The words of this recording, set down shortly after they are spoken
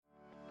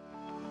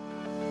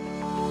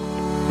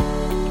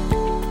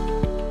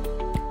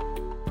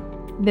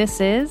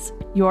This is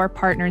Your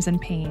Partners in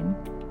Pain,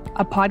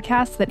 a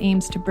podcast that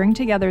aims to bring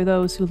together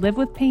those who live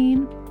with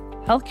pain,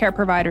 healthcare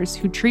providers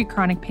who treat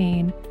chronic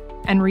pain,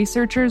 and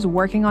researchers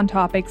working on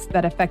topics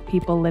that affect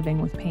people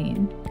living with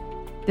pain.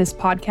 This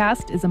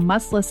podcast is a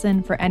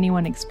must-listen for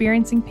anyone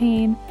experiencing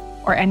pain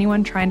or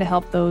anyone trying to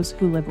help those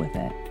who live with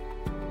it.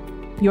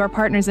 Your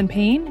Partners in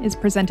Pain is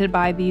presented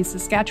by the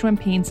Saskatchewan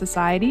Pain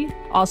Society,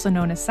 also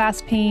known as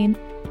SaskPain,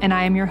 and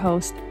I am your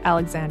host,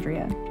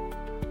 Alexandria.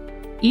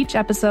 Each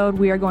episode,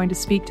 we are going to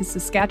speak to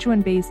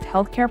Saskatchewan-based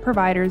healthcare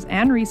providers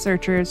and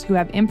researchers who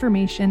have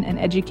information and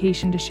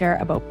education to share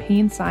about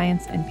pain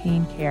science and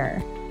pain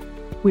care.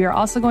 We are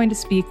also going to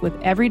speak with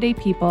everyday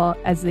people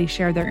as they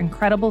share their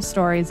incredible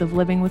stories of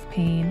living with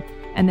pain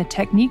and the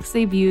techniques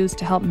they've used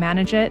to help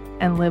manage it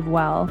and live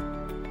well.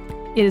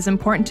 It is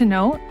important to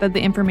note that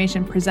the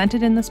information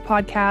presented in this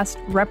podcast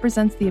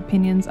represents the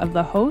opinions of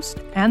the host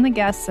and the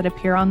guests that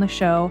appear on the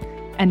show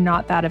and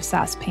not that of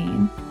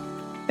SaskPain.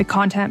 The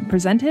content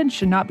presented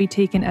should not be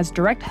taken as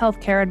direct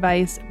healthcare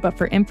advice, but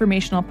for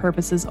informational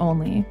purposes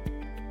only.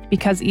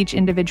 Because each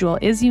individual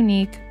is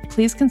unique,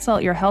 please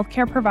consult your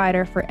healthcare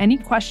provider for any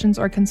questions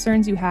or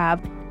concerns you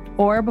have,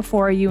 or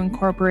before you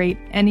incorporate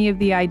any of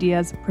the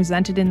ideas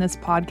presented in this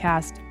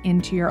podcast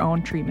into your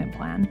own treatment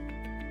plan.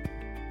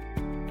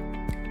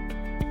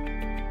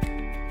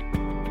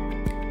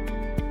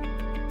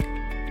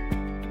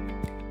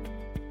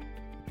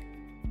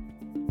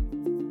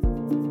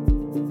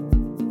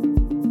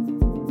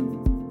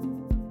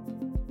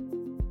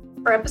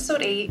 For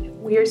episode 8,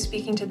 we are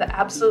speaking to the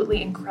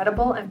absolutely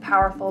incredible and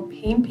powerful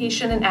pain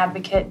patient and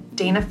advocate,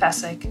 Dayna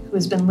Fesciuc, who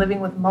has been living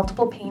with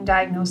multiple pain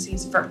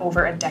diagnoses for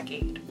over a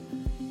decade.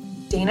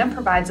 Dayna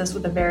provides us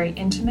with a very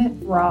intimate,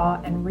 raw,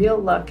 and real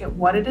look at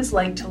what it is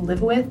like to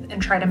live with and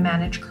try to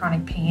manage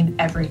chronic pain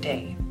every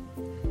day.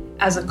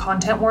 As a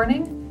content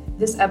warning,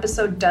 this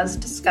episode does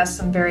discuss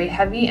some very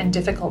heavy and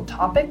difficult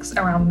topics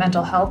around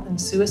mental health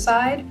and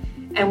suicide,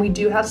 and we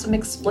do have some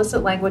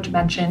explicit language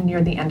mentioned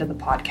near the end of the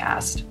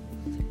podcast.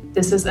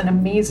 This is an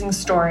amazing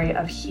story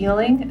of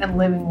healing and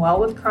living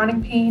well with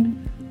chronic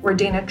pain, where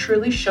Dayna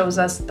truly shows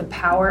us the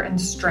power and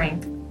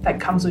strength that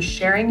comes with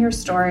sharing your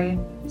story,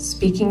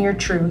 speaking your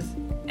truth,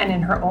 and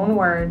in her own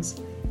words,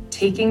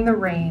 taking the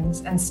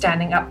reins and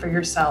standing up for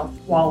yourself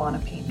while on a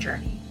pain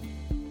journey.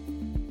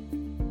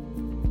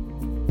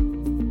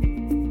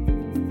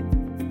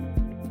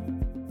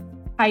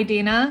 Hi,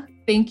 Dayna.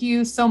 Thank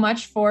you so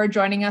much for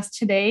joining us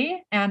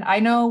today. And I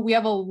know we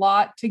have a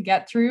lot to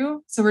get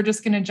through, so we're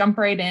just going to jump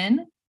right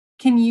in.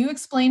 Can you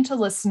explain to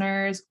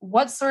listeners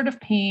what sort of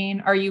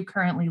pain are you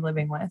currently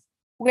living with?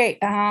 Okay.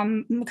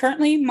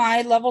 Currently,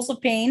 my levels of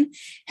pain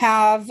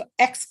have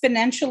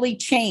exponentially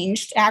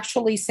changed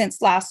actually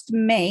since last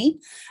May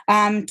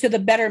to the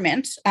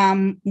betterment,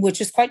 which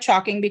is quite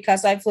shocking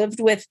because I've lived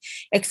with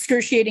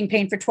excruciating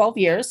pain for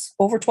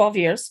over 12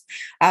 years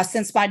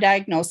since my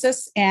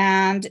diagnosis.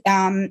 And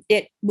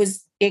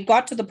it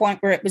got to the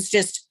point where it was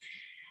just,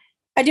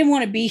 I didn't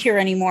want to be here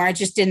anymore. I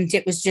just didn't.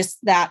 It was just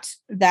that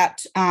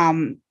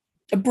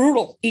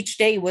brutal. Each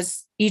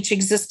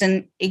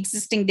existing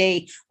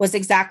day was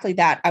exactly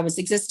that. I was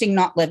existing,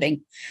 not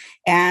living,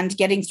 and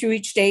getting through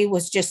each day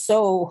was just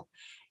so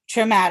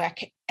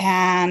traumatic.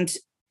 And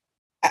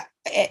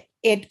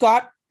it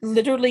got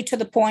literally to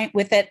the point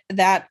with it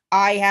that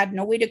I had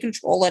no way to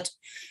control it.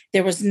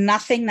 There was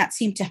nothing that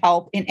seemed to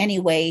help in any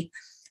way.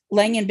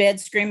 Laying in bed,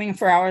 screaming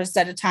for hours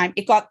at a time.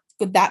 It got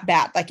that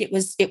bad. Like it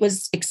was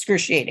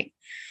excruciating.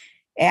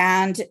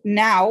 And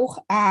now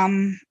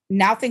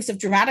things have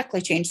dramatically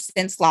changed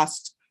since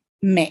last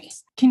May.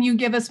 Can you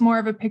give us more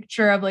of a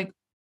picture of like,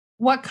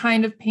 what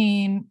kind of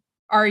pain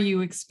are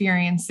you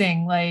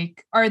experiencing?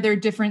 Like, are there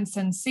different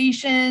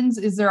sensations?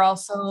 Is there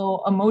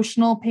also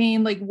emotional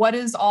pain? Like, what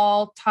is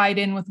all tied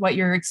in with what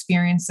you're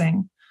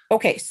experiencing?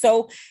 Okay.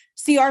 So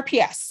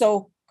CRPS,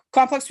 so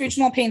complex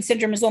regional pain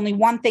syndrome, is only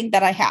one thing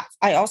that I have.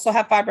 I also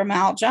have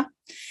fibromyalgia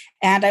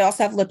and I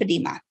also have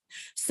lipedema.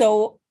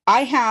 So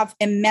I have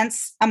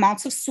immense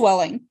amounts of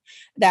swelling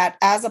that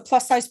as a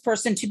plus size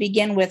person to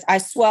begin with, I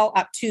swell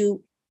up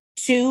to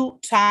 3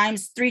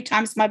 times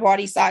my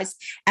body size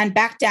and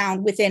back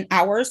down within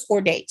hours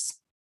or days.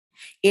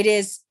 It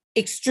is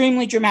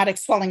extremely dramatic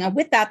swelling. And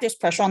with that, there's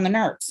pressure on the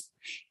nerves.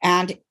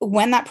 And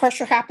when that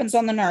pressure happens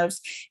on the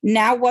nerves,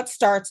 now what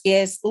starts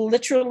is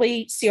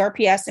literally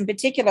CRPS in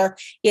particular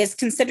is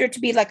considered to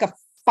be like a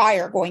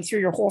fire going through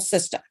your whole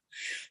system.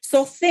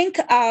 So think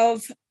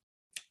of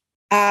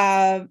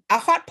a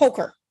hot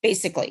poker,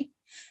 basically,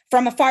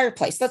 from a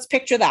fireplace. Let's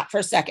picture that for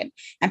a second.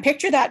 And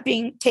picture that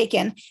being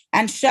taken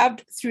and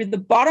shoved through the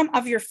bottom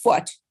of your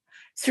foot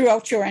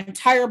throughout your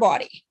entire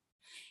body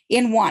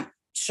in one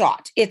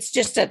shot. It's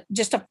just a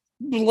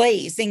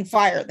blazing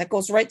fire that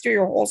goes right through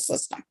your whole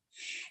system.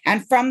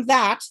 And from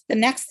that, the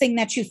next thing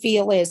that you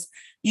feel is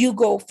you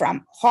go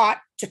from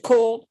hot to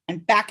cold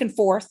and back and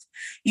forth.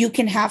 You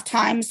can have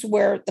times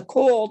where the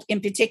cold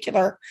in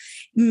particular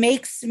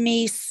makes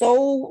me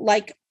so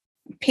like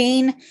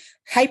pain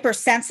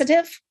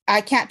hypersensitive.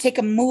 I can't take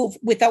a move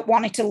without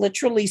wanting to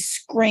literally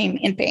scream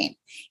in pain.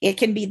 It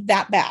can be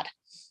that bad.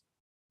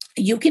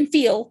 You can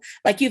feel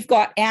like you've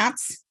got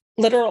ants,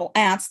 literal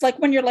ants, like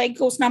when your leg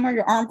goes numb or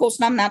your arm goes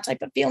numb, that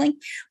type of feeling.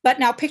 But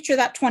now picture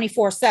that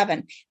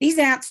 24/7. These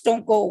ants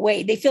don't go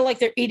away. They feel like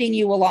they're eating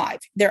you alive.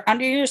 They're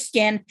under your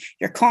skin.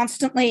 You're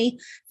constantly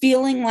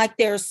feeling like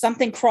there's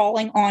something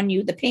crawling on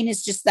you. The pain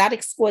is just that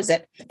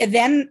exquisite. And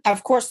then,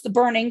 of course, the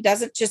burning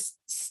doesn't just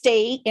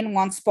stay in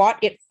one spot.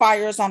 It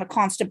fires on a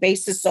constant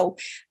basis. So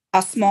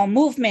a small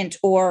movement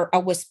or a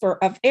whisper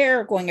of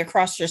air going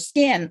across your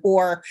skin,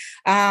 or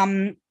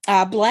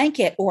a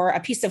blanket or a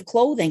piece of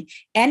clothing,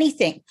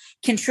 anything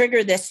can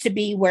trigger this to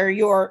be where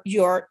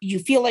you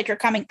feel like you're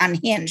coming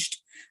unhinged.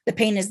 The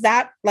pain is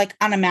that like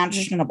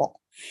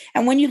unimaginable.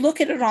 And when you look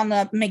at it on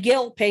the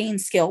McGill pain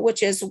scale,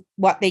 which is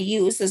what they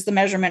use as the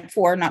measurement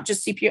for not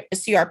just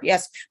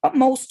CRPS, but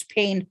most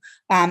pain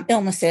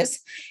illnesses,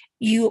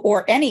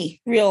 or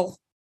any real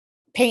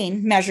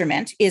pain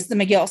measurement is the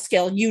McGill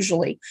scale,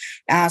 usually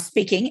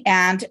speaking.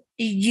 And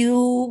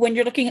when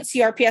you're looking at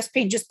CRPS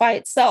pain just by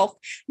itself,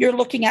 you're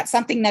looking at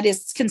something that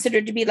is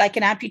considered to be like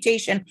an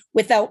amputation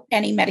without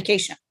any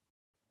medication.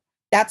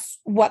 That's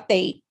what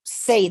they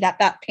say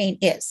that pain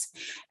is.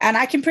 And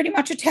I can pretty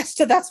much attest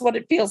to that's what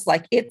it feels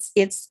like.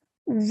 It's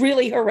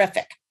really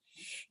horrific.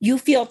 You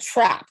feel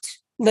trapped,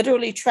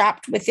 literally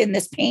trapped within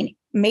this pain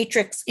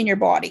matrix in your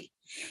body.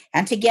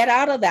 And to get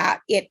out of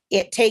that,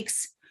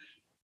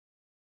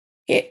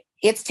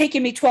 it's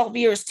taken me 12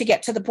 years to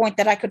get to the point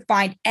that I could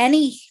find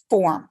any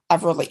form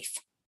of relief,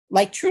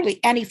 like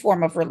truly any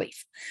form of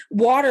relief.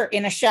 Water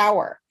in a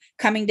shower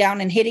coming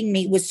down and hitting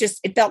me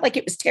it felt like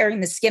it was tearing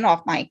the skin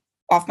off my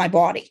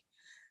body.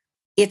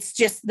 It's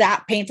just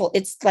that painful.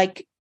 It's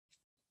like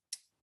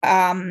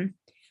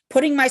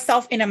putting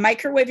myself in a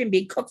microwave and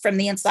being cooked from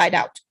the inside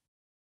out.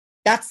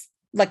 That's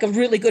like a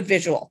really good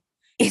visual.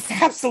 It's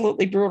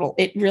absolutely brutal.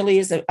 It really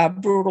is a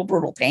brutal,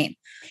 brutal pain.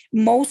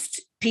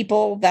 Most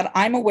people that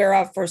I'm aware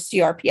of for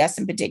CRPS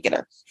in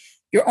particular,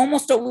 you're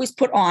almost always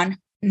put on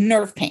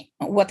nerve pain,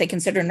 what they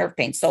consider nerve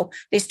pain. So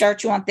they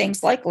start you on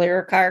things like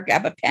Lyrica,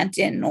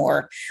 gabapentin,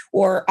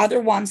 or other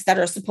ones that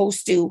are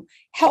supposed to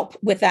help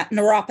with that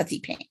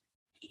neuropathy pain.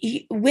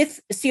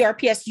 With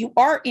CRPS, you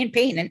are in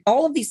pain and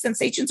all of these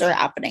sensations are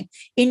happening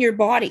in your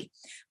body,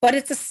 but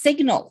it's a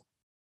signal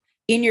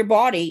in your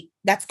body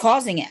that's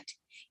causing it.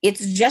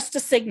 It's just a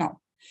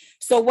signal.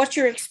 So what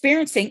you're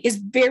experiencing is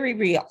very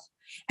real.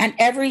 And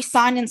every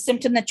sign and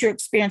symptom that you're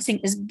experiencing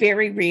is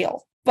very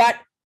real. But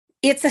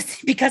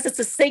because it's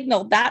a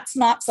signal, that's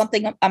not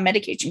something a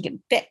medication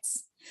can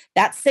fix.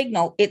 That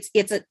signal, it's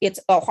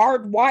a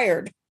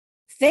hardwired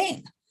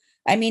thing.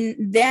 I mean,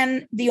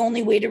 then the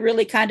only way to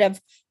really kind of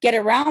get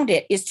around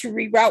it is to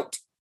reroute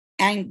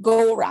and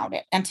go around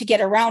it. And to get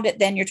around it,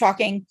 then you're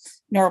talking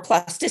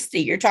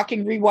neuroplasticity, you're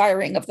talking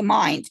rewiring of the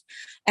mind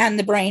and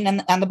the brain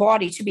and the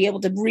body to be able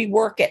to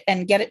rework it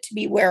and get it to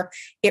be where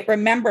it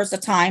remembers a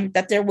time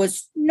that there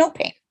was no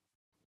pain.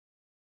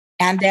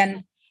 And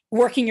then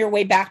working your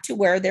way back to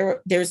where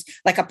there's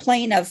like a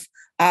plane of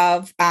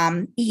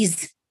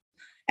ease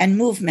and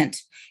movement.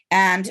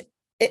 And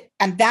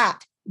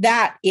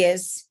that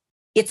is,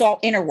 it's all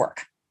inner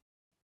work.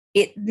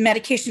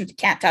 Medication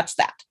can't touch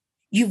that.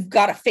 You've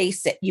got to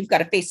face it. You've got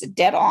to face it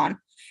dead on,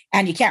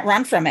 and you can't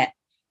run from it.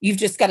 You've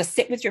just got to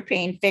sit with your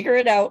pain, figure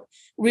it out,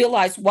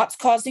 realize what's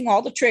causing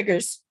all the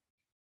triggers,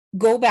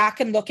 go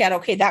back and look at,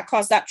 okay, that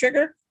caused that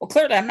trigger. Well,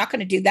 clearly I'm not going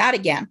to do that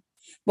again,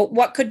 but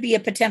what could be a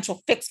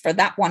potential fix for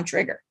that one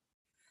trigger?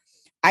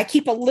 I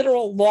keep a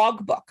literal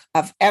logbook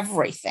of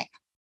everything.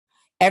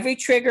 Every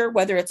trigger,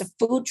 whether it's a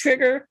food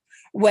trigger,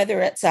 whether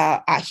it's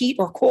a heat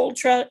or cold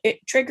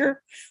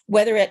trigger,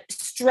 whether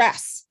it's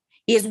stress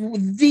is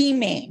the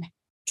main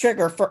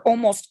trigger for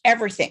almost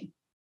everything.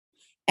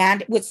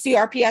 And with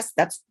CRPS,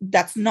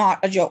 that's not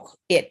a joke.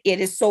 It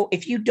is so,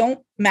 if you don't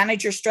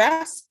manage your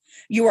stress,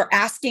 you are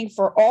asking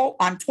for all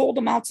untold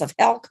amounts of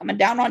hell coming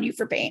down on you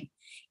for pain.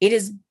 It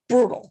is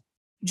brutal,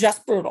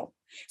 just brutal.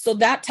 So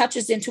that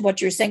touches into what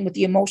you're saying with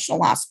the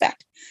emotional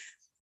aspect.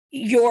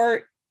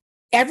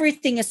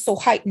 Everything is so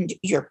heightened.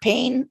 Your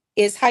pain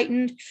is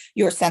heightened.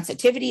 Your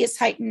sensitivity is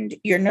heightened.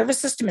 Your nervous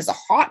system is a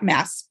hot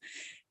mess.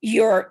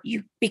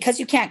 Because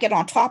you can't get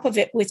on top of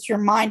it with your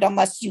mind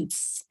unless you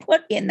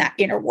put in that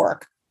inner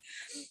work.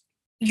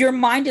 Your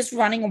mind is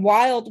running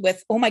wild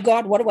with, oh my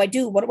God, what do I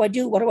do? What do I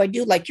do? What do I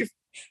do? Like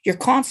you're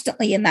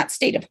constantly in that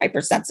state of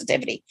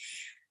hypersensitivity.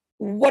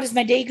 What is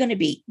my day going to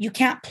be? You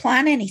can't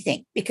plan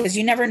anything because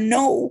you never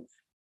know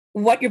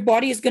what your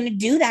body is going to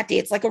do that day.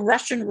 It's like a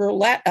Russian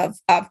roulette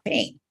of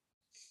pain.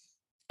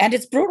 And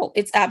it's brutal.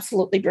 It's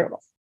absolutely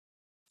brutal.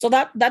 So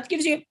that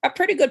gives you a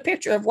pretty good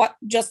picture of what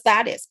just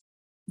that is.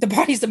 The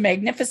body's a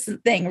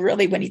magnificent thing,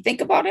 really, when you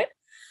think about it.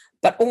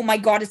 But oh my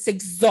God, it's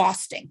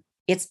exhausting.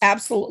 It's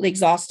absolutely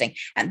exhausting.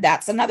 And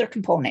that's another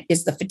component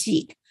is the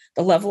fatigue,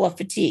 the level of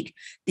fatigue,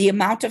 the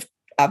amount of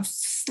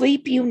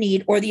sleep you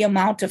need or the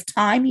amount of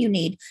time you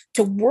need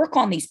to work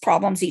on these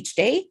problems each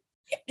day.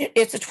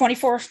 It's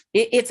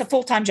a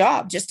full-time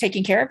job, just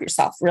taking care of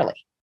yourself, really.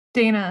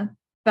 Dayna,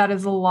 that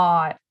is a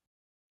lot.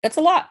 It's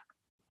a lot.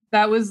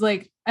 That was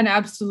like an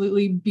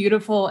absolutely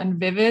beautiful and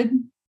vivid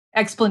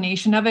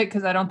explanation of it,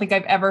 because I don't think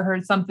I've ever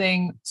heard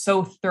something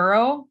so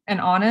thorough and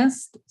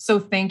honest. So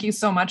thank you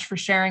so much for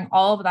sharing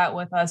all of that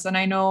with us. And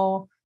I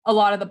know a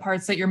lot of the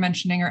parts that you're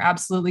mentioning are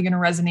absolutely going to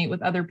resonate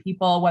with other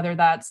people, whether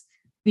that's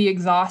the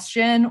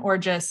exhaustion or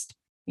just,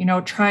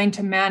 trying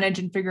to manage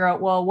and figure out,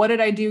 well, what did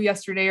I do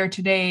yesterday or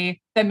today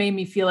that made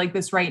me feel like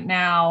this right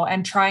now?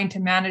 And trying to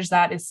manage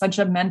that is such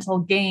a mental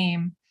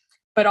game.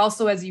 But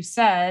also, as you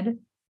said,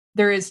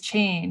 there is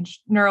change,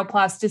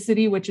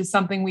 neuroplasticity, which is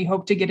something we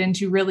hope to get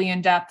into really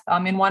in depth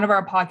in one of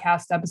our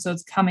podcast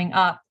episodes coming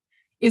up,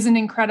 is an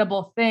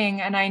incredible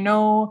thing. And I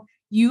know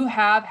you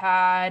have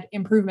had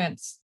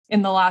improvements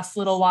in the last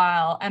little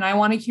while. And I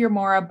want to hear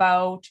more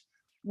about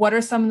what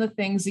are some of the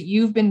things that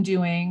you've been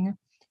doing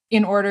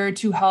in order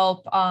to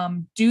help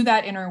do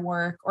that inner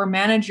work or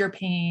manage your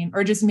pain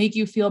or just make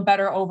you feel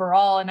better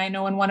overall. And I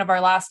know in one of our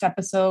last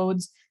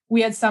episodes,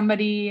 we had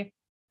somebody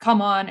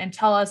come on and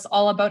tell us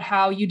all about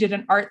how you did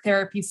an art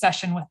therapy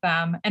session with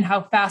them and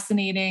how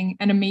fascinating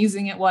and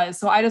amazing it was.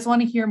 So I just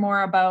want to hear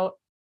more about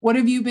what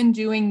have you been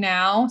doing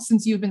now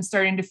since you've been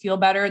starting to feel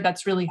better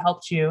that's really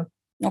helped you?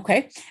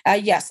 Okay.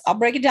 Yes, I'll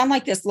break it down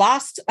like this.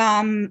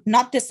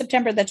 Not this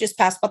September that just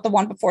passed, but the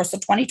one before. So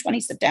 2020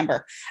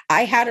 September,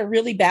 I had a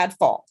really bad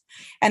fall.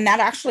 And that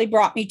actually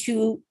brought me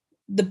to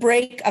the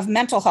break of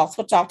mental health,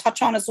 which I'll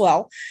touch on as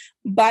well.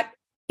 But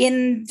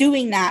in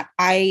doing that,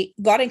 I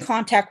got in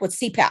contact with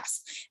CPAS,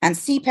 and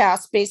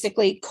CPAS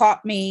basically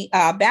caught me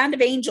a band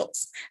of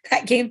angels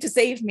that came to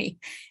save me.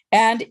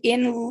 And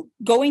in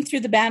going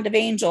through the band of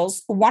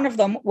angels, one of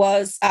them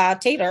was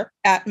Taylor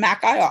at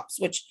Mac IOPS,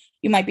 which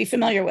you might be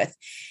familiar with.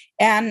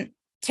 And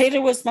Taylor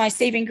was my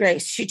saving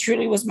grace. She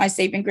truly was my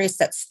saving grace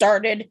that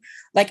started,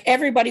 like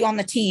everybody on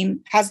the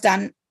team has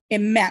done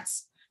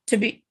immense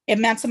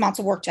amounts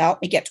of work to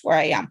help me get to where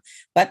I am.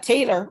 But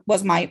Taylor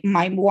was my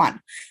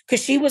one,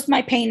 because she was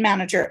my pain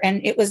manager.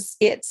 And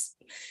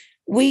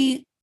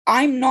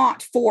I'm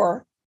not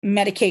for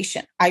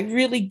medication. I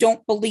really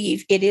don't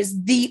believe it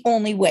is the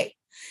only way.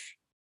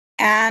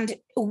 And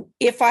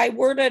if I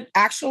were to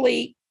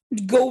actually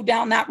go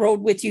down that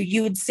road with you,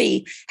 you would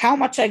see how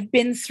much I've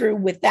been through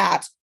with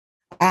that,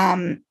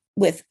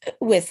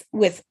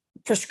 with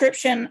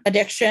prescription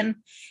addiction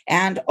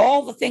and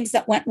all the things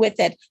that went with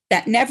it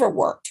that never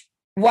worked.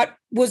 What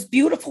was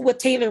beautiful with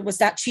Taylor was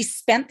that she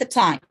spent the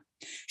time.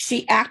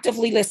 She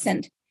actively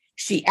listened.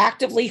 She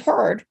actively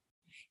heard.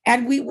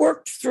 And we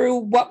worked through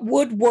what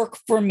would work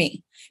for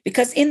me.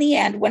 Because in the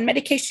end, when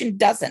medication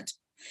doesn't,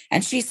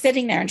 and she's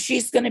sitting there and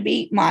she's going to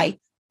be my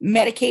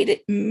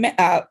medicated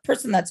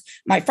person, that's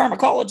my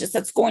pharmacologist,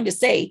 that's going to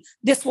say,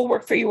 this will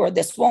work for you or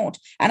this won't.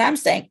 And I'm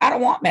saying, I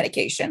don't want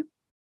medication.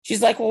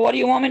 She's like, well, what do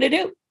you want me to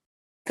do?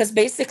 Because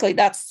basically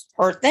that's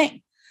her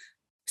thing.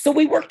 So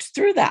we worked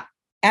through that.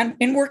 And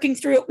in working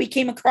through it, we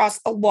came across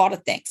a lot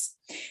of things.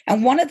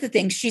 And one of the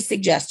things she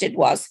suggested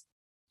was,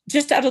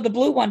 just out of the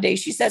blue one day,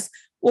 she says,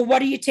 well,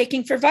 what are you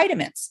taking for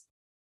vitamins?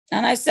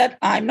 And I said,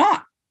 I'm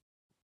not.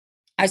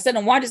 I said,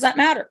 and why does that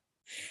matter?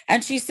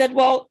 And she said,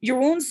 well,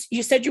 you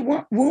said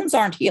your wounds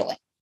aren't healing.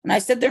 And I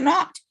said, they're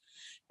not,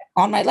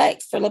 on my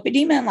legs for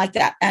lipedema and like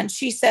that. And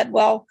she said,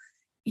 well,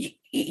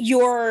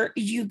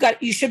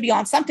 you should be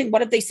on something.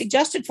 What have they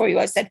suggested for you?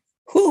 I said,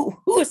 who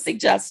is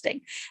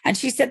suggesting? And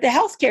she said, the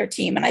healthcare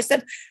team. And I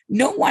said,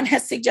 no one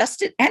has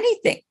suggested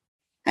anything.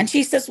 And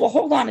she says, well,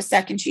 hold on a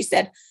second. She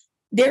said,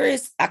 there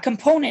is a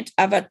component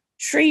of a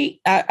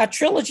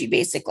trilogy,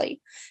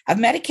 basically, of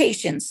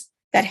medications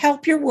that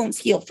help your wounds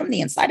heal from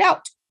the inside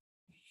out.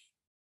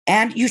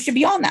 And you should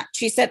be on that.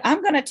 She said,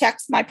 I'm going to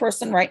text my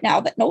person right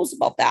now that knows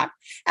about that.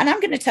 And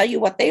I'm going to tell you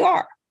what they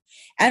are.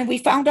 And we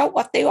found out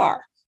what they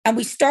are. And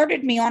we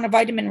started me on a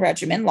vitamin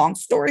regimen, long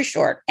story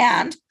short.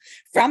 And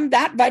from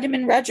that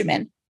vitamin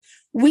regimen,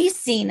 we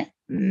seen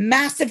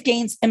massive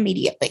gains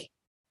immediately.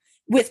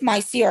 With my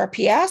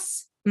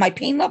CRPS, my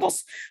pain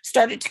levels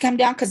started to come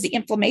down because the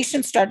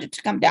inflammation started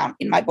to come down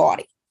in my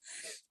body.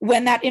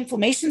 When that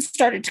inflammation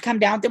started to come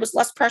down, there was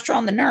less pressure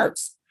on the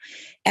nerves.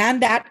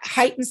 And that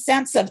heightened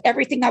sense of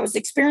everything I was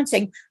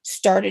experiencing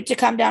started to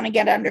come down and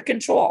get under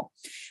control.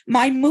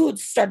 My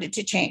moods started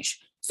to change.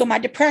 So my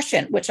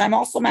depression, which I'm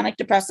also manic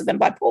depressive and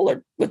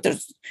bipolar with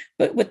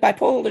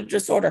bipolar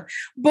disorder,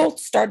 both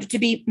started to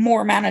be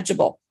more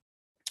manageable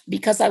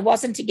because I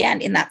wasn't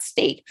again in that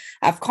state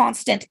of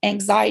constant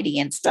anxiety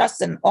and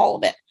stress and all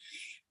of it.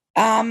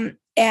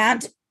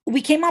 And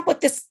we came up with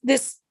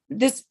this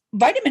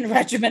vitamin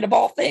regimen of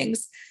all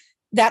things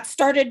that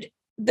started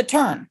the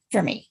turn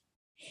for me.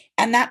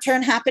 And that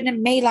turn happened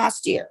in May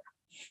last year.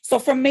 So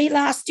from May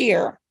last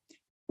year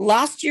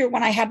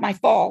when I had my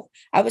fall,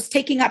 I was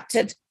taking up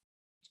to,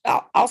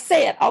 I'll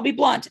say it, I'll be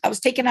blunt, I was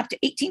taking up to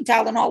 18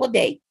 Tylenol a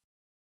day,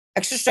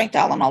 extra strength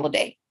Tylenol a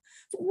day,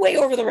 way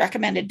over the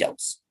recommended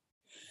dose.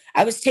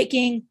 I was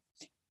taking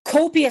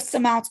copious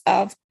amounts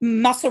of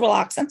muscle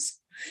relaxants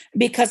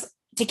because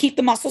to keep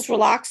the muscles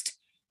relaxed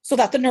so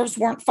that the nerves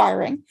weren't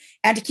firing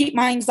and to keep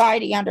my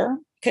anxiety under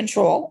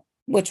control,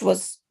 which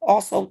was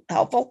also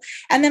helpful.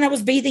 And then I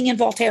was bathing in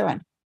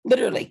Voltaren,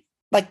 literally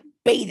like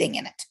bathing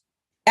in it.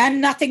 And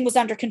nothing was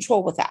under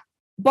control with that.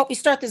 But we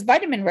start this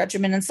vitamin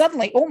regimen and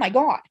suddenly, oh my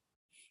God,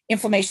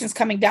 inflammation's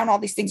coming down. All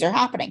these things are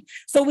happening.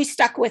 So we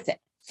stuck with it.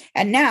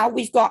 And now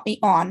we've got me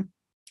on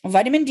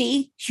vitamin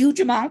D, huge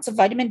amounts of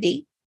vitamin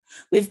D.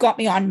 We've got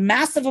me on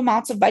massive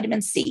amounts of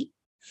vitamin C.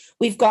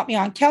 We've got me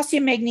on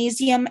calcium,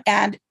 magnesium,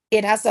 and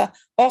it has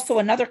also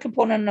another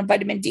component of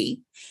vitamin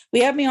D.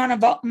 We have me on a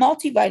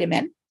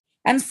multivitamin.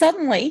 And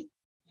suddenly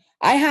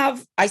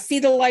I see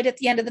the light at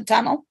the end of the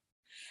tunnel.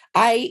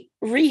 I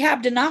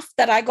rehabbed enough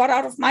that I got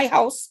out of my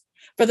house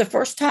for the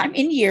first time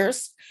in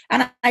years,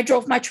 and I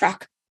drove my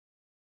truck.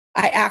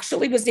 I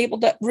actually was able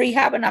to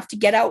rehab enough to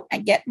get out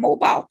and get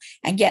mobile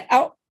and get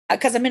out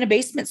because I'm in a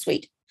basement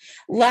suite.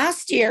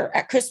 Last year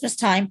at Christmas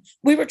time,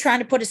 we were trying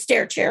to put a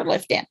stair chair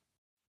lift in.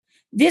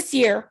 This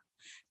year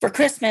for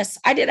Christmas,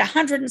 I did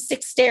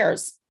 106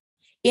 stairs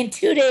in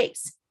 2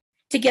 days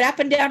to get up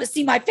and down to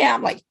see my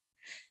family.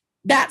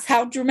 That's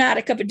how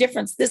dramatic of a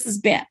difference this has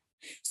been.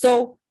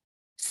 So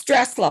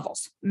stress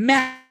levels,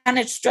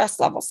 manage stress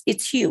levels.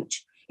 It's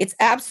huge. It's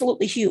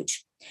absolutely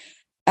huge.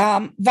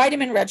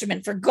 Vitamin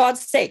regimen, for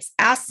God's sakes,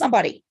 ask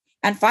somebody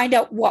and find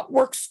out what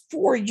works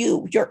for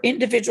you, your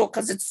individual,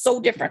 because it's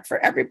so different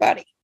for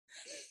everybody.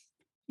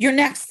 Your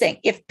next thing,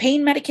 if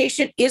pain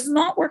medication is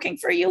not working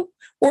for you,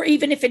 or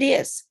even if it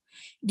is,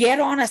 get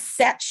on a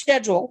set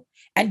schedule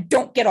and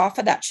don't get off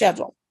of that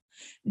schedule.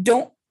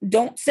 Don't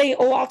say,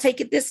 oh, I'll take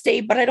it this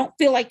day, but I don't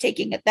feel like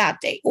taking it that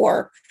day,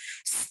 or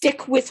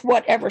stick with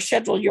whatever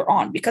schedule you're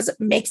on because it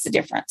makes a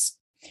difference.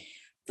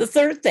 The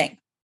third thing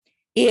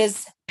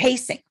is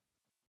pacing.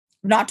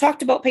 I've not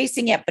talked about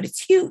pacing yet, but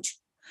it's huge.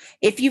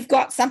 If you've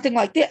got something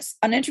like this,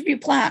 an interview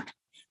planned,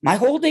 my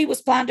whole day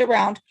was planned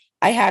around,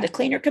 I had a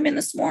cleaner come in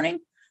this morning,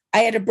 I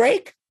had a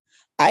break,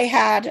 I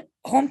had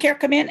home care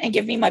come in and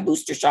give me my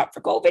booster shot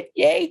for COVID,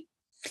 yay.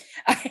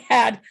 I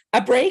had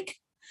a break,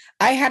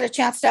 I had a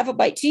chance to have a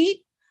bite to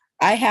eat,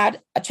 I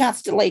had a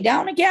chance to lay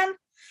down again,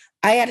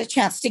 I had a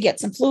chance to get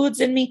some fluids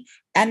in me,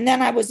 and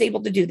then I was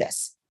able to do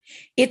this.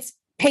 It's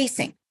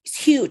pacing.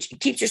 It's huge.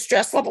 It keeps your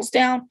stress levels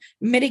down,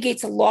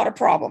 mitigates a lot of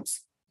problems.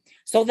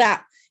 So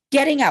that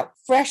getting out,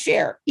 fresh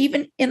air,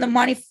 even in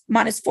the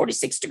minus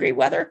 46 degree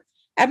weather,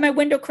 I have my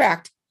window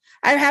cracked.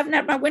 I haven't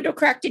had my window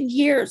cracked in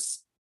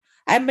years.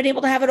 I haven't been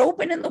able to have it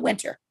open in the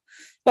winter.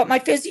 But my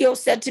physio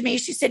said to me,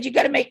 she said, you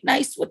got to make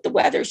nice with the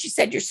weather. She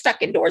said, you're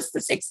stuck indoors for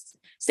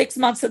six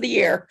months of the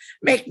year.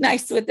 Make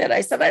nice with it.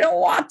 I said, I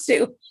don't want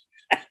to.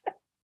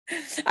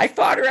 I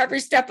fought her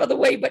every step of the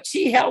way, but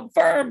she held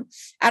firm,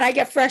 and I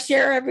get fresh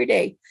air every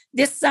day.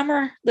 This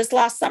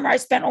last summer, I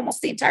spent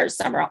almost the entire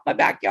summer out in my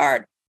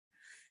backyard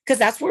because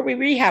that's where we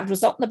rehabbed,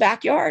 was out in the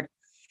backyard.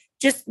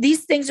 Just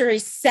these things are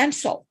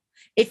essential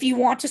if you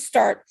want to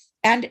start.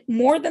 And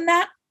more than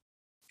that,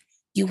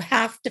 you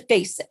have to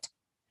face it.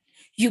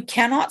 You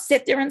cannot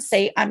sit there and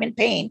say, I'm in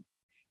pain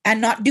and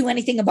not do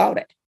anything about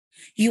it.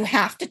 You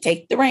have to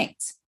take the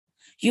reins.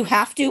 You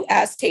have to,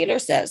 as Taylor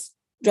says,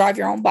 drive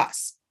your own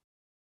bus.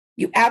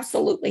 You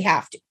absolutely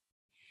have to.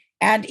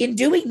 And in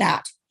doing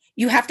that,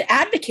 you have to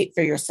advocate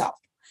for yourself.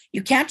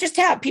 You can't just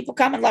have people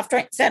coming left,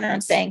 right, and center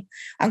and saying,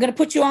 I'm going to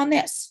put you on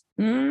this.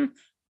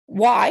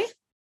 Why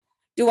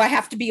do I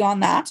have to be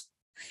on that?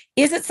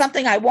 Is it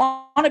something I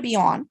want to be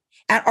on?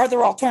 And are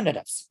there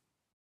alternatives?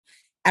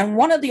 And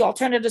one of the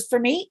alternatives for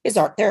me is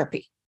art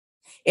therapy.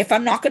 If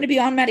I'm not going to be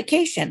on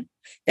medication,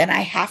 then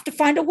I have to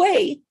find a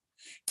way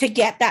to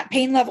get that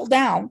pain level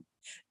down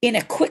in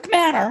a quick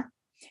manner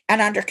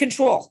and under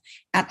control.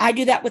 And I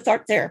do that with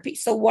art therapy.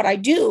 So what I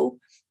do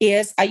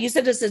is I use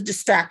it as a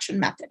distraction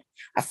method,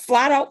 a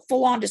flat out,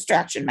 full on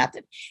distraction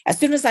method. As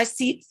soon as I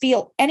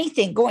feel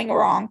anything going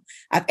wrong,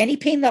 any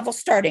pain level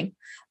starting,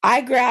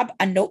 I grab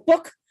a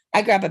notebook,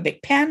 I grab a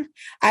big pen,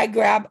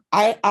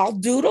 I'll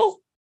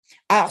doodle,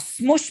 I'll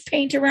smush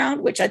paint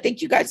around, which I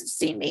think you guys have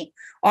seen me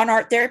on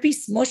art therapy,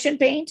 smush and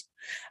paint.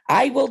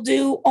 I will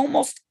do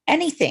almost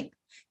anything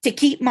to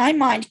keep my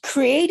mind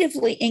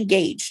creatively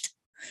engaged,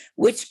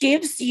 which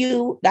gives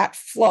you that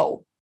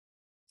flow.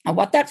 And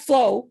what that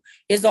flow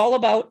is all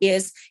about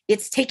is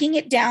it's taking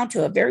it down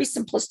to a very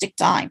simplistic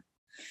time.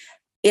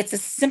 It's a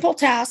simple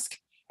task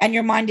and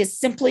your mind is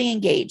simply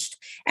engaged.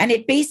 And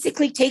it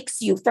basically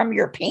takes you from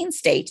your pain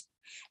state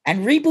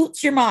and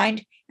reboots your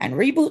mind and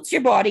reboots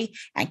your body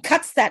and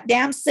cuts that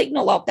damn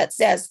signal out that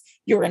says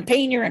you're in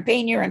pain, you're in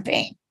pain, you're in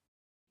pain.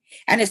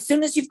 And as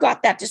soon as you've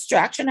got that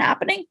distraction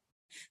happening,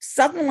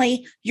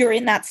 suddenly you're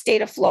in that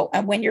state of flow.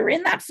 And when you're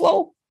in that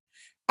flow,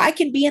 I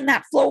can be in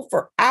that flow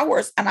for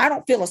hours and I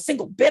don't feel a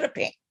single bit of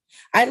pain.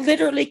 I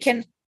literally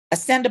can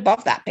ascend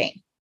above that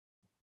pain.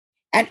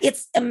 And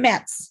it's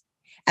immense.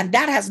 And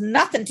that has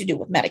nothing to do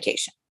with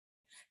medication.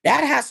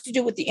 That has to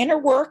do with the inner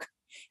work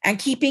and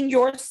keeping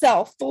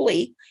yourself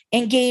fully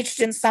engaged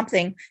in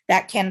something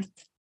that can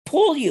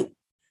pull you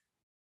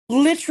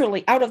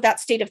literally out of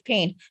that state of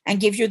pain and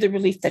give you the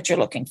relief that you're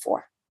looking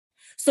for.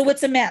 So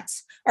it's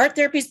immense. Art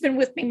therapy has been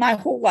with me my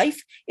whole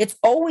life. It's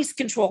always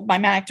controlled my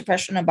manic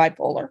depression and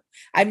bipolar.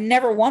 I've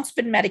never once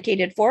been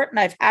medicated for it, and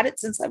I've had it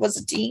since I was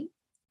a teen.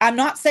 I'm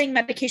not saying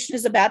medication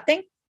is a bad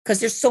thing because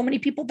there's so many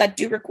people that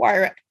do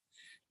require it.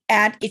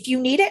 And if you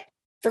need it,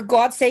 For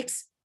God's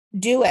sakes,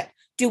 do it.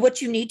 Do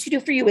what you need to do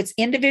for you. It's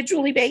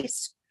individually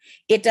based.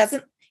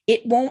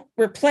 It won't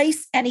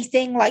replace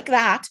anything like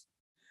that,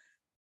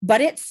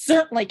 but it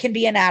certainly can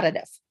be an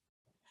additive.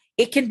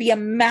 It can be a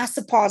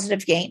massive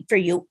positive gain for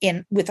you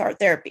with art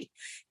therapy.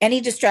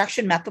 Any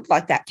distraction method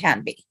like that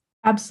can be.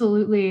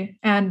 Absolutely.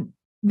 And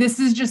this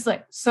is just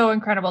like so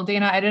incredible.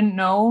 Dayna, I didn't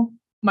know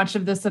much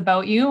of this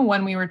about you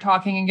when we were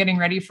talking and getting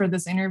ready for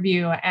this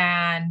interview.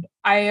 And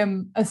I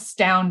am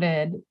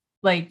astounded,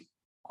 like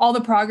all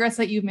the progress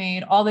that you've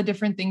made, all the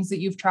different things that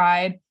you've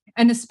tried,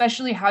 and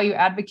especially how you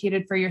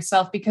advocated for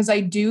yourself, because I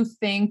do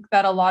think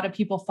that a lot of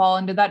people fall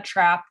into that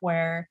trap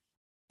where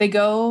they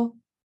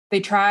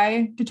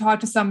try to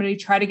talk to somebody,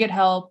 try to get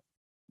help.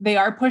 They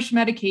are pushed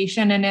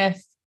medication. And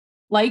if,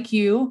 like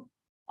you,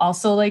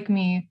 also like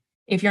me,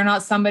 if you're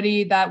not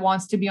somebody that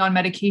wants to be on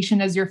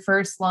medication as your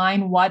first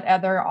line, what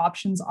other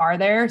options are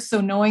there?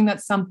 So knowing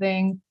that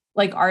something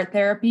like art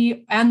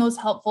therapy and those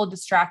helpful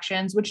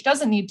distractions, which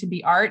doesn't need to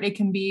be art, it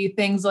can be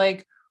things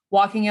like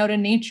walking out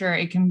in nature.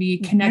 It can be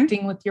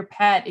connecting with your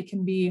pet. It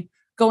can be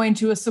going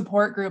to a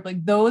support group.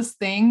 Like those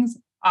things,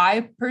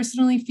 I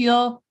personally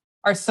feel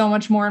are so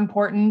much more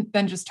important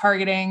than just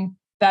targeting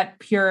that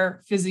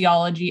pure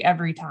physiology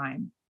every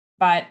time.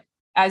 But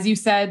as you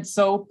said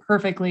so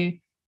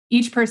perfectly,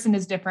 each person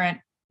is different.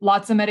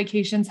 Lots of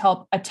medications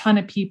help a ton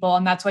of people.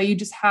 And that's why you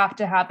just have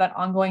to have that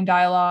ongoing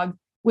dialogue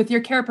with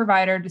your care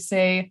provider to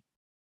say,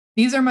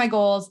 these are my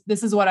goals.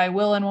 This is what I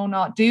will and will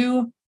not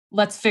do.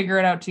 Let's figure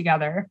it out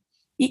together.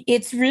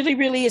 It's really,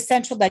 really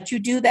essential that you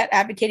do that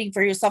advocating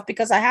for yourself,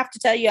 because I have to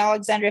tell you,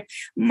 Alexandria,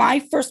 my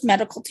first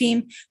medical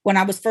team, when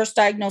I was first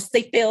diagnosed,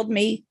 they failed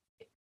me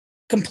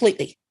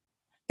completely.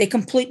 They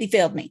completely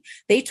failed me.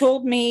 They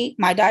told me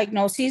my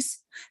diagnoses.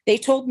 They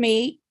told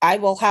me I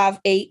will have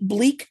a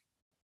bleak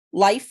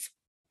life.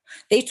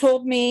 They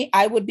told me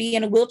I would be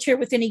in a wheelchair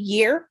within a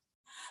year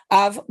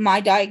of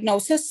my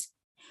diagnosis.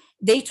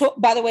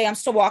 By the way, I'm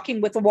still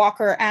walking with a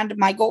walker, and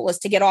my goal is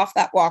to get off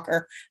that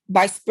walker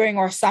by spring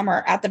or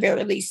summer at the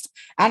very least.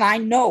 And I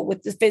know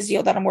with the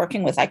physio that I'm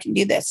working with, I can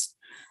do this.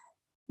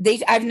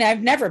 I've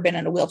never been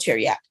in a wheelchair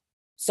yet.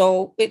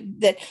 So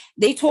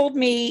they told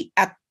me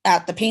at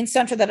the pain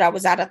center that I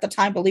was at the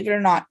time, believe it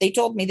or not, they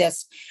told me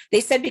this.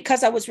 They said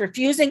because I was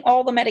refusing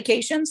all the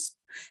medications,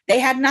 they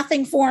had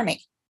nothing for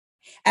me.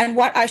 And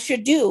what I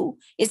should do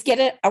is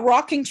get a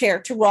rocking chair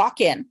to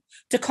rock in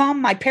to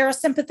calm my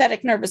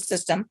parasympathetic nervous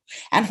system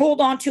and hold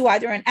on to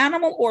either an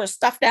animal or a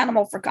stuffed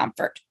animal for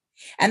comfort,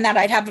 and that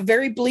I'd have a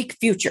very bleak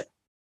future.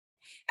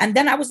 And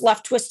then I was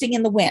left twisting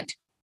in the wind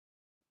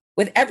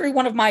with every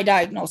one of my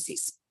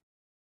diagnoses.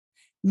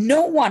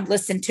 No one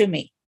listened to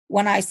me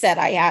when I said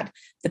I had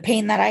the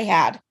pain that I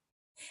had.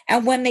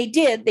 And when they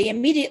did, they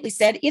immediately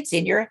said, it's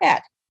in your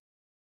head.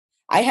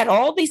 I had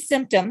all these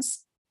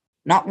symptoms.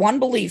 Not one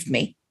believed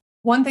me.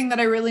 One thing that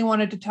I really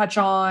wanted to touch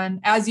on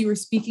as you were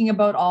speaking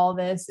about all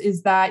this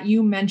is that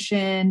you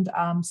mentioned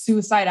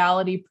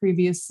suicidality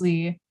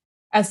previously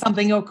as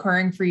something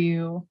occurring for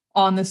you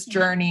on this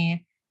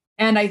journey.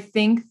 And I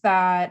think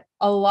that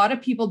a lot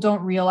of people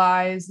don't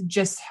realize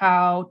just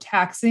how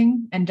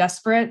taxing and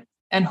desperate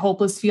and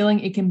hopeless feeling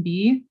it can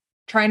be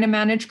trying to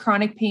manage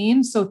chronic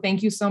pain. So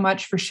thank you so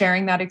much for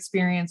sharing that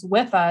experience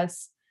with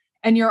us.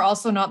 And you're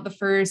also not the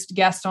first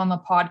guest on the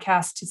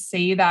podcast to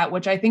say that,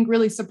 which I think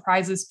really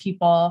surprises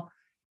people.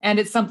 And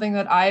it's something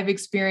that I've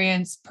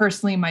experienced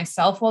personally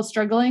myself while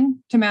struggling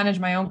to manage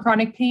my own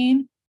chronic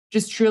pain,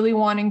 just truly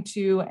wanting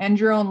to end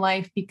your own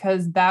life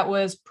because that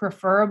was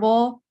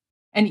preferable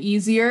and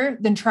easier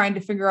than trying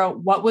to figure out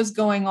what was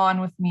going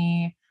on with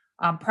me.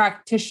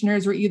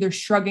 Practitioners were either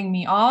shrugging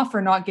me off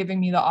or not giving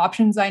me the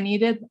options I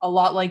needed, a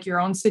lot like your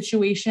own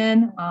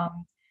situation.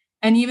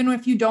 And even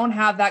if you don't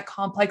have that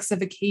complex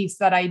of a case,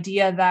 that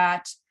idea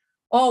that,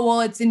 oh, well,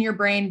 it's in your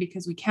brain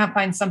because we can't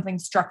find something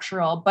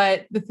structural.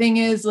 But the thing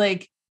is,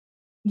 like,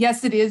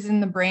 yes, it is in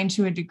the brain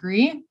to a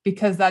degree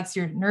because that's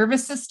your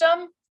nervous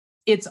system.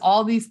 It's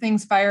all these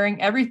things firing.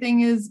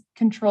 Everything is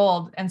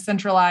controlled and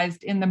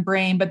centralized in the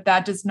brain, but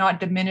that does not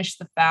diminish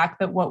the fact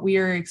that what we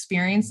are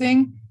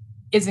experiencing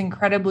is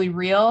incredibly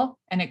real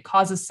and it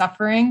causes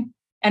suffering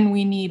and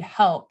we need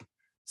help.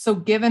 So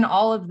given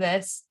all of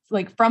this,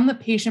 like from the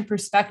patient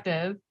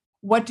perspective,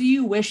 what do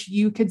you wish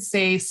you could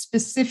say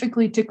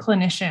specifically to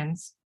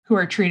clinicians who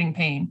are treating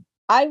pain?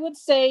 I would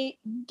say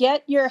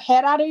get your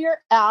head out of your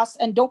ass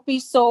and don't be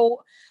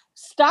so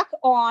stuck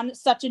on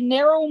such a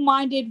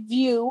narrow-minded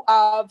view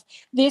of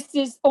this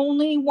is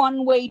only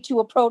one way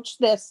to approach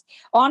this.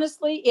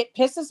 Honestly, it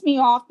pisses me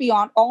off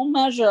beyond all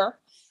measure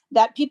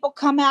that people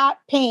come at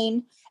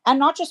pain, and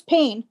not just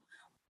pain,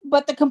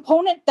 but the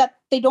component that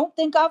they don't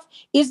think of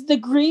is the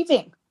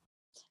grieving.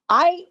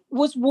 I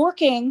was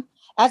working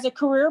as a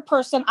career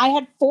person. I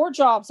had 4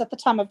 jobs at the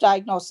time of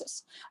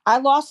diagnosis. I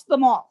lost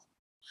them all.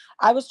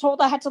 I was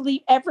told I had to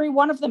leave every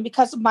one of them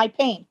because of my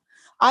pain.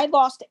 I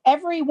lost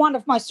every one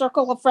of my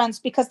circle of friends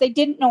because they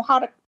didn't know how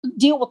to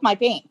deal with my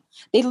pain.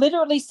 They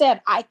literally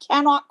said, I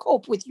cannot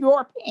cope with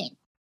your pain,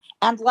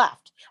 and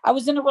left. I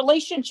was in a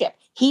relationship.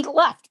 He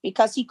left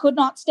because he could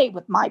not stay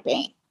with my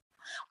pain.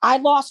 I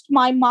lost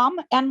my mom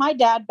and my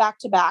dad back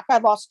to back. I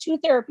lost 2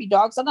 therapy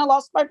dogs and I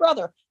lost my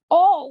brother,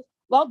 all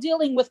while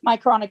dealing with my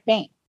chronic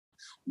pain.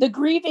 The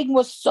grieving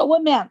was so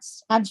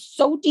immense and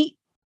so deep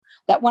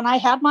that when I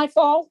had my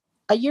fall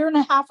a year and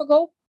a half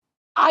ago,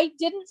 I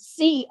didn't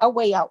see a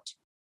way out.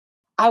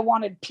 I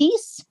wanted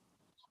peace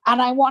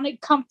and I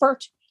wanted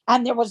comfort,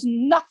 and there was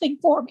nothing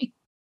for me.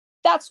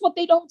 That's what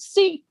they don't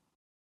see.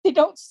 They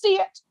don't see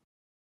it.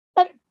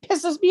 And it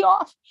pisses me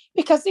off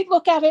because they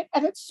look at it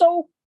and it's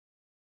so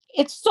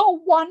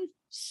one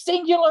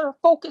singular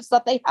focus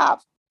that they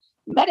have.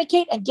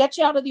 Medicate and get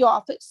you out of the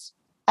office.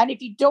 And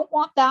if you don't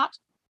want that,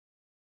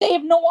 they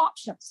have no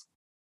options.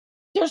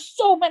 There's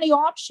so many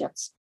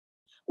options.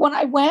 When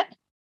I went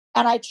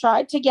and I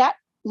tried to get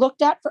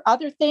looked at for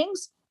other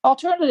things,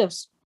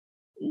 alternatives,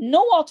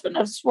 no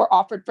alternatives were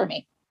offered for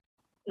me.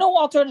 No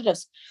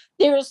alternatives.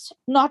 There's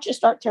not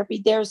just art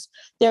therapy. There's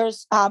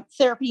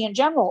therapy in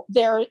general.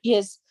 There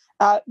is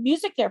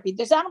music therapy.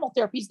 There's animal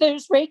therapies.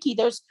 There's Reiki.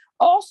 There's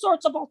all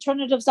sorts of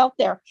alternatives out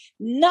there.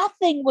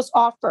 Nothing was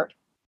offered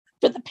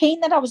for the pain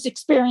that I was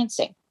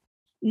experiencing.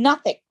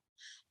 Nothing.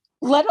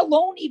 Let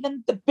alone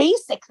even the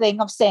basic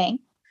thing of saying,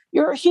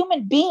 you're a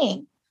human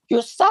being,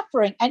 you're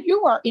suffering, and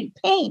you are in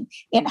pain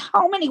in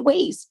how many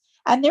ways?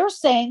 And they're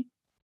saying,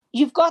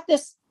 you've got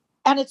this,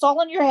 and it's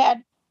all in your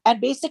head,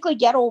 and basically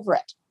get over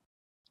it.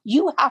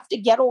 You have to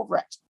get over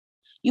it.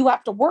 You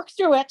have to work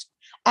through it,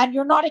 and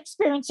you're not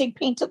experiencing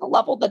pain to the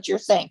level that you're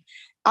saying.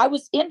 I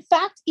was, in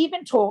fact,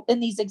 even told in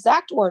these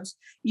exact words,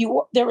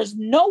 there is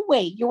no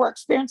way you are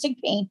experiencing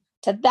pain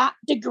to that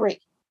degree.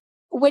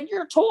 When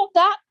you're told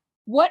that,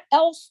 what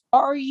else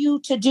are you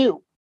to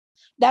do?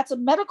 That's a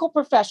medical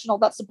professional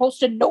that's supposed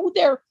to know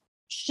their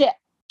shit,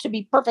 to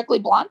be perfectly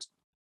blunt.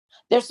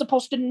 They're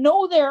supposed to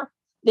know their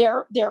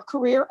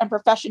career and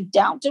profession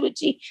down to a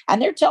T,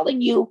 and they're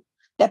telling you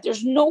that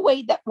there's no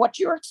way that what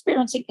you're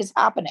experiencing is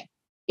happening.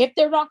 If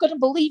they're not going to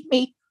believe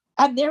me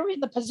and they're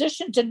in the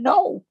position to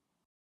know,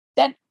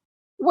 then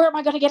where am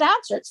I going to get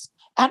answers?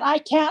 And I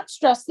can't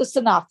stress this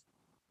enough.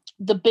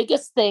 The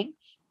biggest thing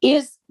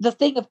is the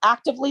thing of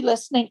actively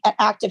listening and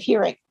active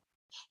hearing.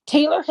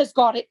 Taylor has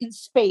got it in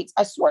spades.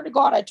 I swear to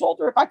God, I told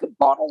her if I could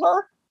bottle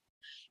her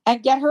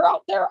and get her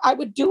out there, I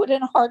would do it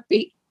in a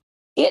heartbeat.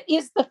 It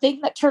is the thing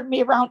that turned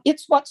me around.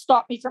 It's what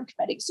stopped me from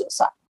committing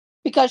suicide,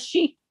 because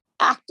she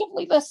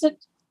actively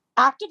listened,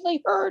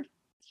 actively heard,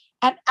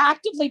 and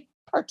actively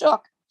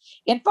partook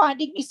in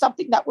finding me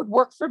something that would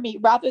work for me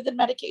rather than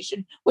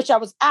medication, which I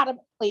was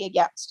adamantly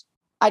against.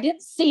 I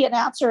didn't see an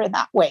answer in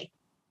that way.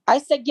 I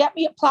said, get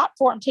me a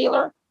platform,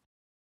 Taylor.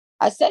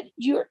 I said,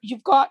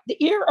 you've got the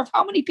ear of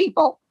how many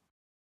people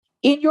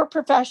in your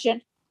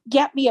profession?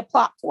 Get me a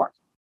platform.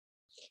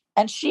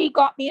 And she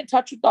got me in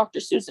touch with Dr.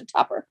 Susan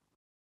Tupper.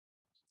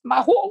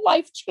 My whole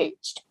life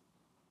changed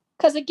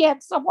because,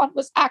 again, someone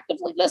was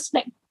actively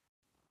listening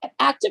and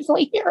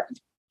actively hearing.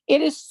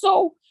 It is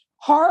so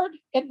hard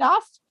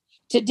enough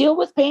to deal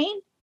with pain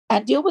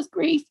and deal with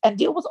grief and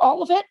deal with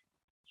all of it.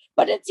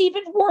 But it's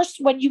even worse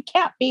when you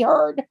can't be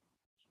heard.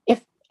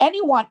 If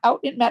anyone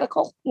out in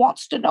medical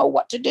wants to know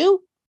what to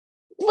do,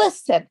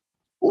 listen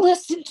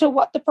to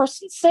what the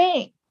person's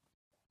saying.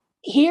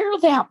 Hear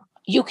them.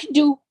 You can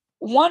do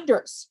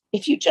wonders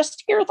if you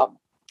just hear them.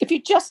 If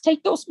you just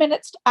take those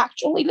minutes to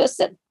actually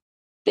listen,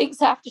 things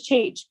have to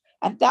change.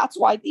 And that's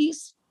why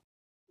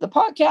the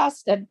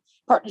podcast and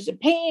Partners in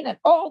Pain and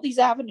all these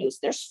avenues,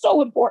 they're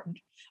so important.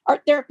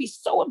 Art therapy is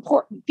so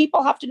important.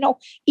 People have to know,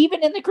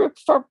 even in the group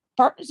for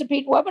Partners in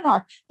Pain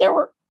webinar, there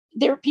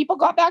were people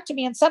got back to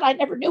me and said, I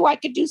never knew I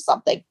could do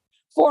something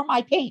for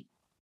my pain.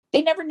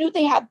 They never knew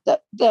they had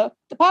the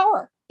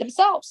power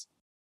themselves,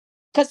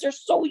 because they're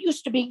so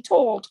used to being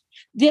told,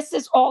 this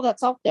is all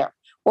that's out there,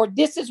 or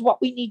this is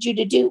what we need you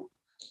to do.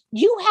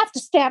 You have to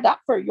stand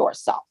up for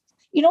yourself.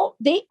 You know,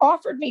 they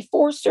offered me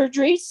 4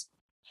 surgeries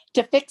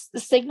to fix the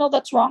signal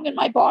that's wrong in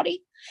my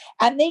body.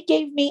 And they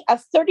gave me a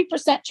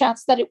 30%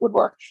 chance that it would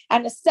work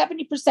and a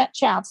 70%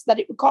 chance that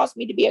it would cause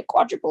me to be a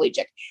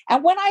quadriplegic.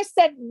 And when I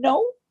said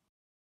no,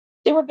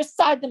 they were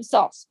beside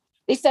themselves.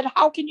 They said,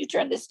 how can you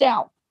turn this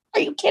down?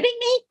 Are you kidding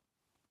me?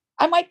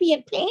 I might be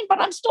in pain,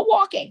 but I'm still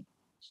walking.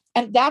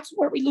 And that's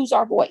where we lose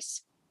our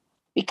voice,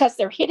 because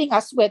they're hitting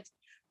us with,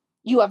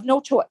 you have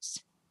no choice.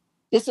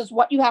 This is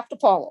what you have to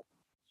follow.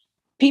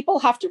 People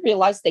have to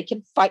realize they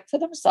can fight for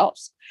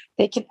themselves.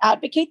 They can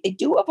advocate. They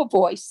do have a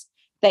voice.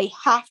 They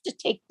have to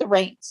take the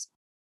reins.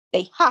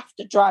 They have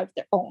to drive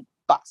their own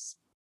bus.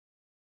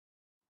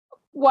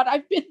 What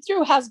I've been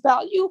through has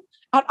value,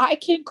 and I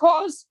can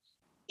cause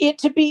it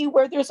to be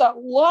where there's a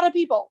lot of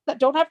people that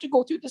don't have to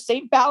go through the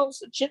same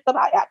battles and shit that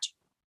I had to.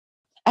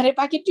 And if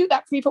I can do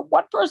that for even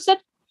one person,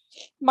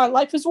 my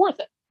life is worth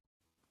it.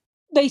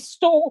 They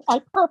stole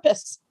my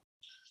purpose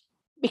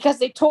because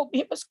they told me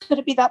it was going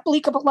to be that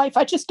bleak of a life.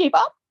 I just gave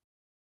up.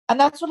 And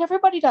that's what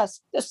everybody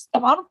does. This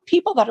amount of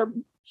people that are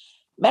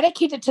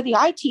medicated to the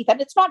eye teeth.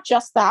 And it's not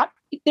just that.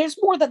 There's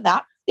more than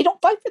that. They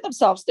don't fight for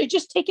themselves. They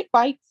just take it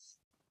by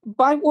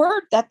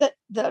word that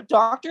the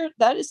doctor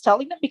that is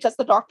telling them, because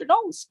the doctor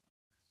knows.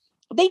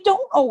 They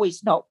don't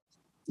always know.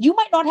 You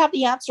might not have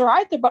the answer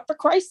either, but for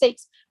Christ's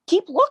sakes,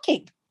 keep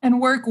looking. And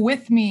work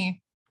with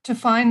me to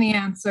find the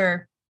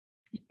answer.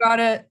 You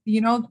gotta,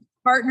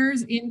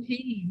 partners in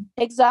pain.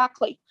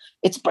 Exactly.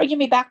 It's bringing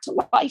me back to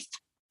life.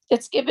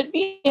 It's given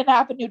me an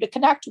avenue to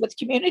connect with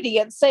community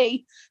and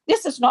say,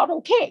 this is not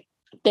okay.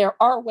 There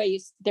are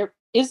ways. There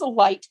is a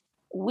light.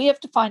 We have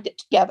to find it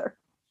together.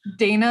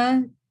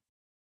 Dayna,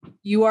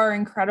 you are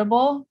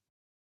incredible.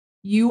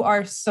 You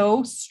are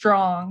so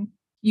strong.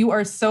 You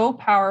are so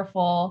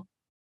powerful.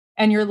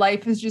 And your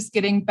life is just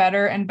getting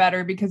better and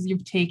better because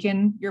you've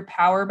taken your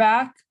power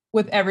back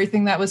with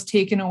everything that was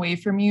taken away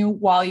from you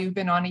while you've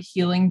been on a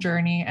healing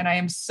journey. And I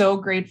am so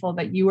grateful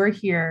that you are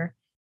here,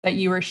 that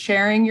you are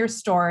sharing your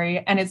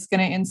story, and it's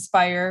going to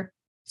inspire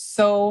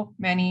so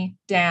many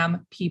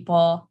damn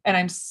people. And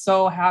I'm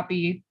so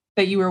happy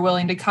that you were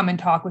willing to come and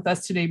talk with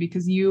us today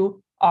because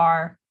you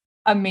are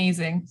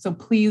amazing. So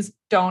please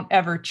don't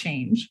ever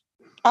change.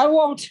 I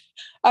won't.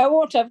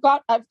 I've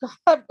got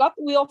the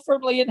wheel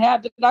firmly in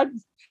hand,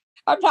 and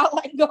I'm not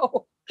letting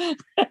go.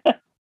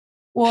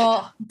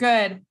 Well,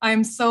 good.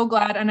 I'm so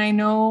glad. And I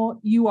know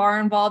you are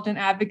involved in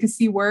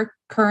advocacy work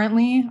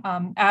currently.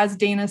 As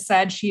Dayna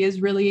said, she is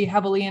really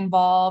heavily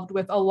involved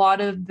with a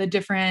lot of the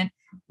different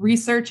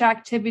research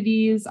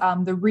activities,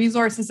 the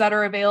resources that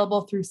are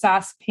available through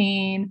SAS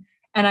Pain.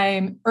 And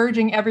I'm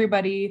urging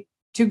everybody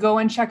to go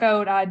and check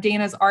out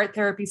Dayna's art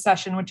therapy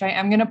session, which I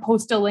am going to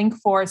post a link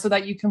for so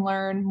that you can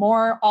learn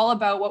more all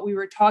about what we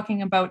were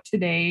talking about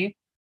today.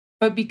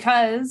 But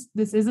because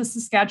this is a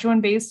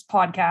Saskatchewan-based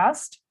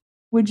podcast,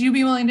 would you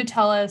be willing to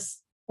tell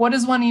us what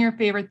is one of your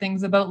favorite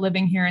things about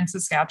living here in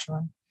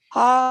Saskatchewan?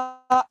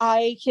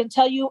 I can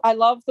tell you I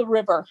love the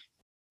river.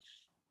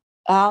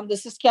 The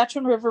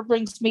Saskatchewan River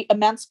brings me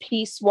immense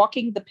peace.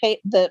 Walking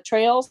the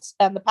trails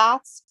and the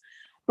paths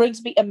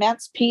brings me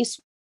immense peace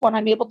when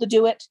I'm able to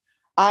do it.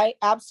 I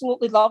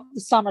absolutely love the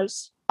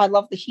summers. I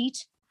love the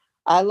heat.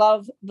 I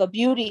love the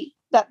beauty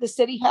that the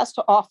city has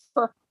to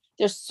offer.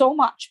 There's so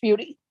much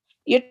beauty.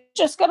 You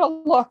just got to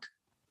look.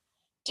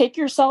 Take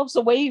yourselves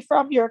away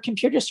from your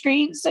computer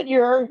screens and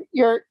your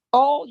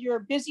all your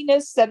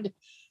busyness and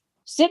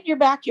sit in your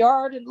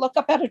backyard and look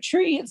up at a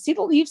tree and see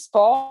the leaves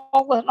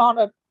fall and on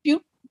a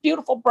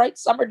beautiful, bright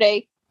summer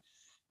day.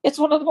 It's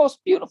one of the most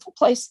beautiful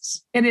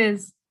places. It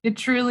is. It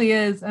truly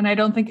is. And I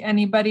don't think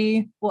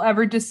anybody will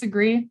ever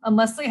disagree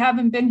unless they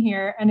haven't been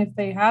here. And if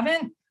they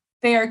haven't,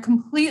 they are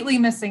completely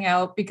missing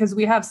out because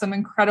we have some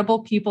incredible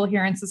people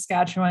here in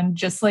Saskatchewan,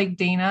 just like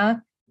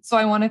Dayna. So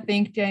I want to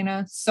thank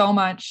Dayna so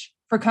much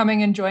for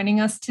coming and joining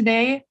us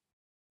today.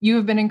 You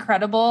have been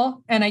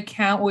incredible, and I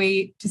can't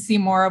wait to see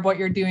more of what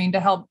you're doing to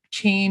help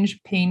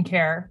change pain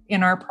care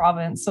in our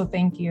province. So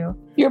thank you.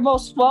 You're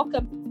most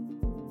welcome.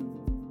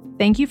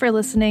 Thank you for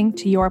listening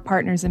to Your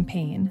Partners in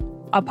Pain,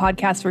 a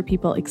podcast for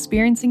people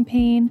experiencing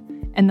pain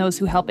and those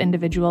who help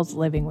individuals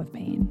living with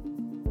pain.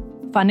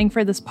 Funding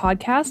for this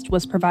podcast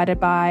was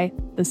provided by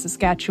the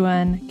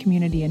Saskatchewan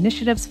Community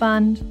Initiatives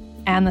Fund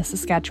and the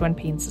Saskatchewan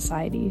Pain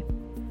Society.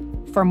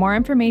 For more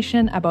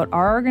information about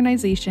our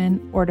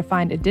organization or to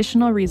find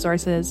additional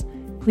resources,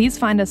 please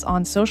find us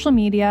on social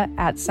media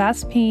at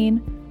SAS Pain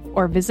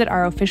or visit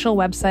our official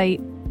website,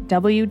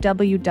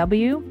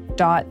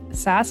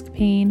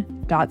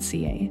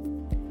 www.saskpain.ca.